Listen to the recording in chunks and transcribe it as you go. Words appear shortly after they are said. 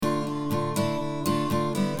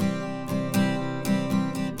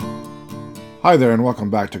Hi there, and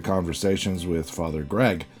welcome back to Conversations with Father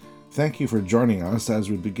Greg. Thank you for joining us as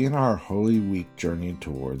we begin our Holy Week journey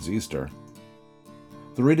towards Easter.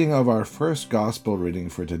 The reading of our first Gospel reading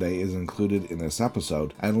for today is included in this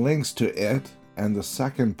episode, and links to it and the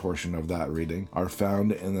second portion of that reading are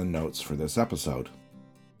found in the notes for this episode.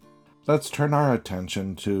 Let's turn our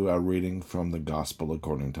attention to a reading from the Gospel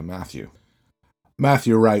according to Matthew.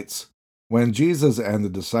 Matthew writes, "When Jesus and the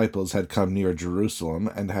disciples had come near Jerusalem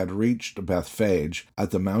and had reached Bethphage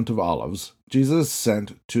at the Mount of Olives, Jesus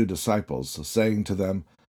sent 2 disciples, saying to them,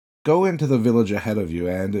 'Go into the village ahead of you,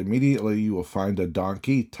 and immediately you will find a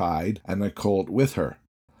donkey tied and a colt with her.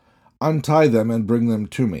 Untie them and bring them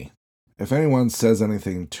to me. If anyone says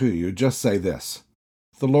anything to you, just say this: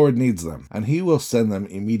 The Lord needs them, and he will send them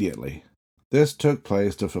immediately.' This took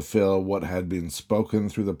place to fulfill what had been spoken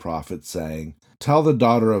through the prophet, saying, 'Tell the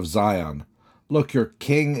daughter of Zion, look, your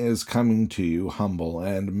king is coming to you humble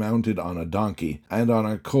and mounted on a donkey, and on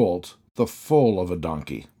a colt, the foal of a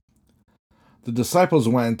donkey.' The disciples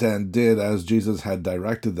went and did as Jesus had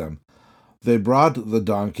directed them. They brought the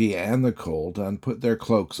donkey and the colt and put their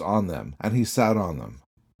cloaks on them, and he sat on them.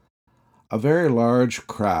 A very large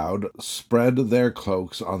crowd spread their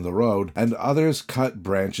cloaks on the road, and others cut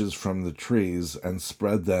branches from the trees and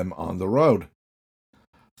spread them on the road.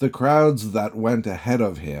 The crowds that went ahead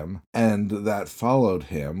of him and that followed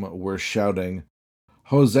him were shouting,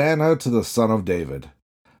 'Hosanna to the Son of David!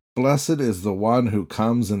 Blessed is the one who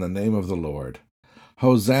comes in the name of the Lord!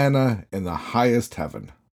 Hosanna in the highest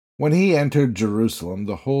heaven!' When he entered Jerusalem,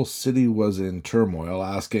 the whole city was in turmoil,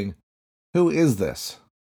 asking, 'Who is this?'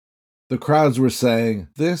 The crowds were saying,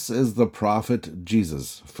 'This is the prophet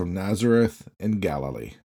Jesus from Nazareth in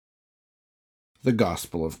Galilee.'" The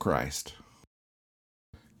Gospel of Christ.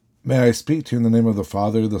 May I speak to you in the name of the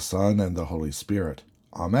Father, the Son, and the Holy Spirit.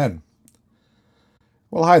 Amen.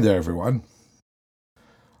 Well, hi there, everyone.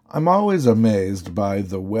 I'm always amazed by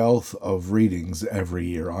the wealth of readings every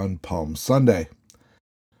year on Palm Sunday.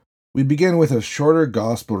 We begin with a shorter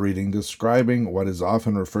gospel reading describing what is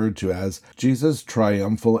often referred to as Jesus'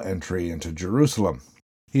 triumphal entry into Jerusalem.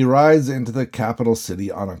 He rides into the capital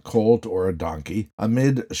city on a colt or a donkey,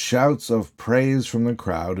 amid shouts of praise from the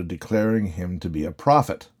crowd declaring him to be a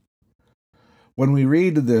prophet. When we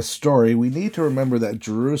read this story, we need to remember that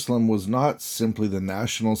Jerusalem was not simply the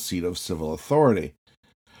national seat of civil authority.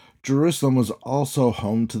 Jerusalem was also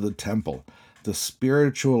home to the temple, the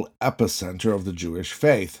spiritual epicenter of the Jewish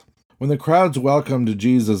faith. When the crowds welcomed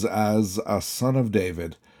Jesus as a son of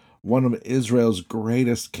David, one of Israel's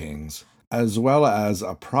greatest kings, as well as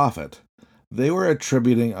a prophet, they were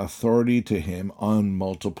attributing authority to him on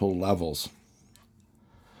multiple levels.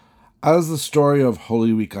 As the story of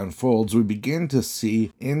Holy Week unfolds, we begin to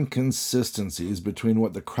see inconsistencies between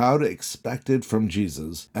what the crowd expected from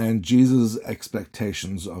Jesus and Jesus'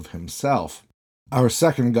 expectations of himself. Our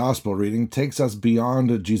second gospel reading takes us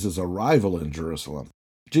beyond Jesus' arrival in Jerusalem.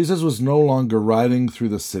 Jesus was no longer riding through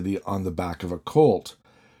the city on the back of a colt.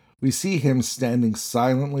 We see him standing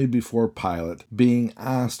silently before Pilate, being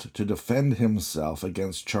asked to defend himself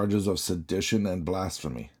against charges of sedition and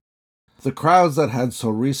blasphemy. The crowds that had so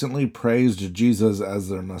recently praised Jesus as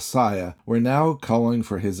their Messiah were now calling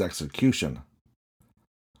for his execution.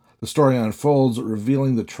 The story unfolds,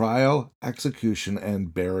 revealing the trial, execution,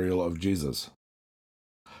 and burial of Jesus.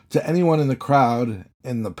 To anyone in the crowd,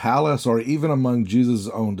 in the palace, or even among Jesus'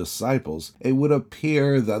 own disciples, it would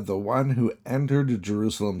appear that the one who entered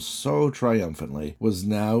Jerusalem so triumphantly was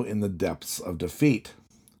now in the depths of defeat.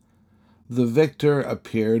 The victor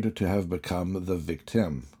appeared to have become the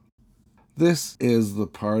victim. This is the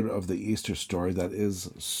part of the Easter story that is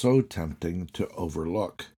so tempting to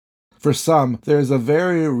overlook. For some, there is a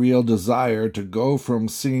very real desire to go from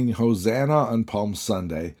singing Hosanna on Palm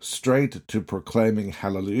Sunday straight to proclaiming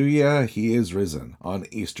Hallelujah, he is risen on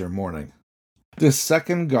Easter morning. This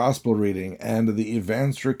second gospel reading and the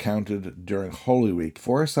events recounted during Holy Week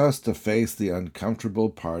force us to face the uncomfortable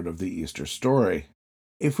part of the Easter story.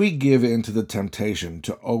 If we give in to the temptation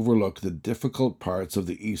to overlook the difficult parts of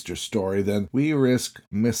the Easter story, then we risk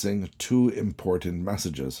missing 2 important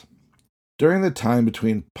messages. During the time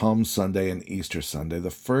between Palm Sunday and Easter Sunday,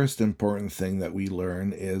 the first important thing that we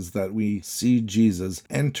learn is that we see Jesus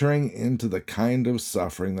entering into the kind of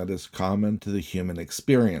suffering that is common to the human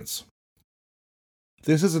experience.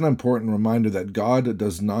 This is an important reminder that God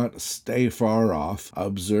does not stay far off,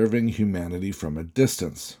 observing humanity from a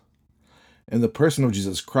distance. In the person of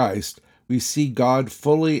Jesus Christ, we see God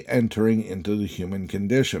fully entering into the human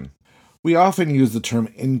condition. We often use the term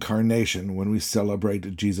incarnation when we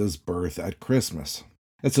celebrate Jesus' birth at Christmas.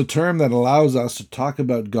 It's a term that allows us to talk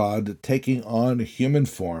about God taking on human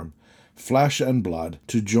form flesh and blood,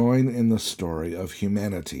 to join in the story of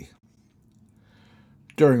humanity.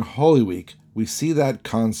 During Holy Week, we see that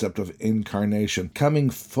concept of incarnation coming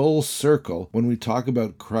full circle when we talk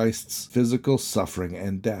about Christ's physical suffering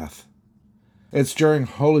and death. It's during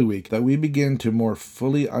Holy Week that we begin to more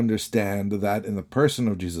fully understand that in the person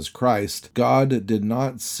of Jesus Christ, God did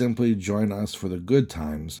not simply join us for the good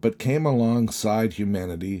times, but came alongside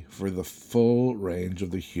humanity for the full range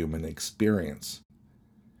of the human experience.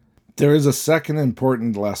 There is a second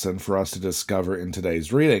important lesson for us to discover in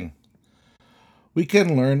today's reading. We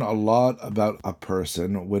can learn a lot about a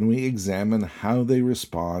person when we examine how they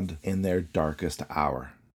respond in their darkest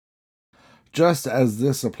hour. Just as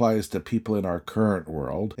this applies to people in our current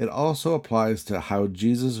world, it also applies to how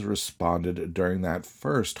Jesus responded during that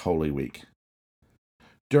first Holy Week.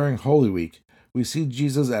 During Holy Week, we see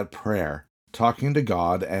Jesus at prayer, talking to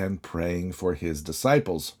God and praying for his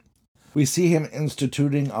disciples. We see him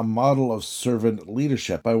instituting a model of servant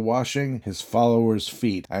leadership by washing his followers'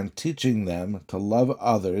 feet and teaching them to love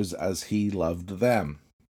others as he loved them.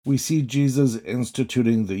 We see Jesus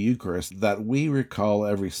instituting the Eucharist that we recall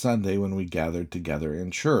every Sunday when we gather together in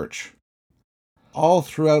church. All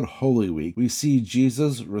throughout Holy Week, we see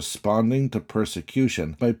Jesus responding to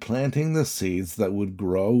persecution by planting the seeds that would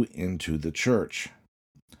grow into the church.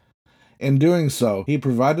 In doing so, he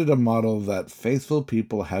provided a model that faithful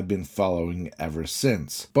people have been following ever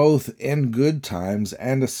since, both in good times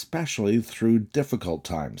and especially through difficult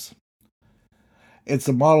times. It's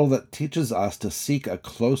a model that teaches us to seek a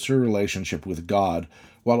closer relationship with God,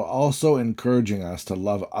 while also encouraging us to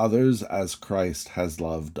love others as Christ has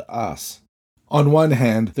loved us. On one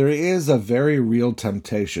hand, there is a very real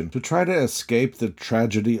temptation to try to escape the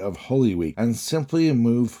tragedy of Holy Week and simply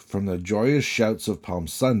move from the joyous shouts of Palm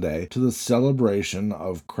Sunday to the celebration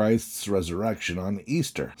of Christ's resurrection on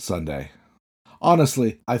Easter Sunday.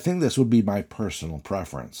 Honestly, I think this would be my personal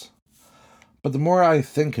preference. But the more I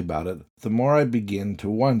think about it, the more I begin to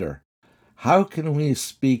wonder, how can we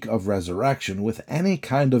speak of resurrection with any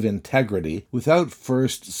kind of integrity without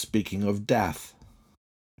first speaking of death?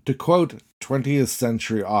 To quote 20th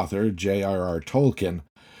century author J.R.R. Tolkien,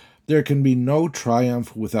 there can be no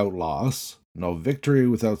triumph without loss, no victory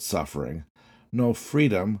without suffering, no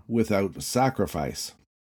freedom without sacrifice.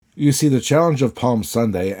 You see, the challenge of Palm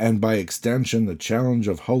Sunday, and by extension the challenge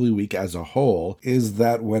of Holy Week as a whole, is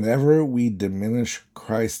that whenever we diminish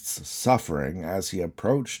Christ's suffering as he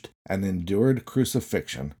approached and endured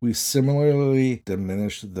crucifixion, we similarly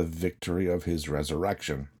diminish the victory of his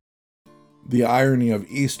resurrection. The irony of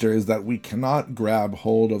Easter is that we cannot grab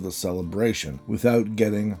hold of the celebration without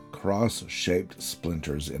getting cross-shaped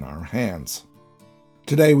splinters in our hands.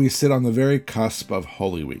 Today we sit on the very cusp of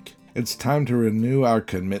Holy Week. It's time to renew our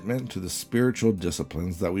commitment to the spiritual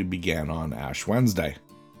disciplines that we began on Ash Wednesday.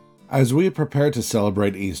 As we prepare to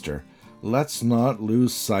celebrate Easter, let's not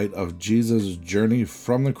lose sight of Jesus' journey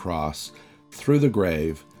from the cross, through the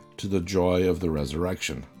grave, to the joy of the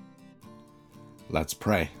resurrection. Let's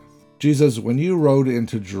pray. Jesus, when you rode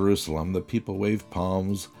into Jerusalem, the people waved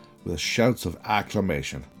palms with shouts of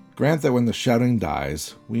acclamation. Grant that when the shouting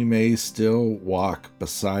dies, we may still walk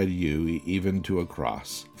beside you even to a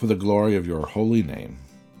cross, for the glory of your holy name.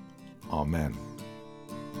 Amen.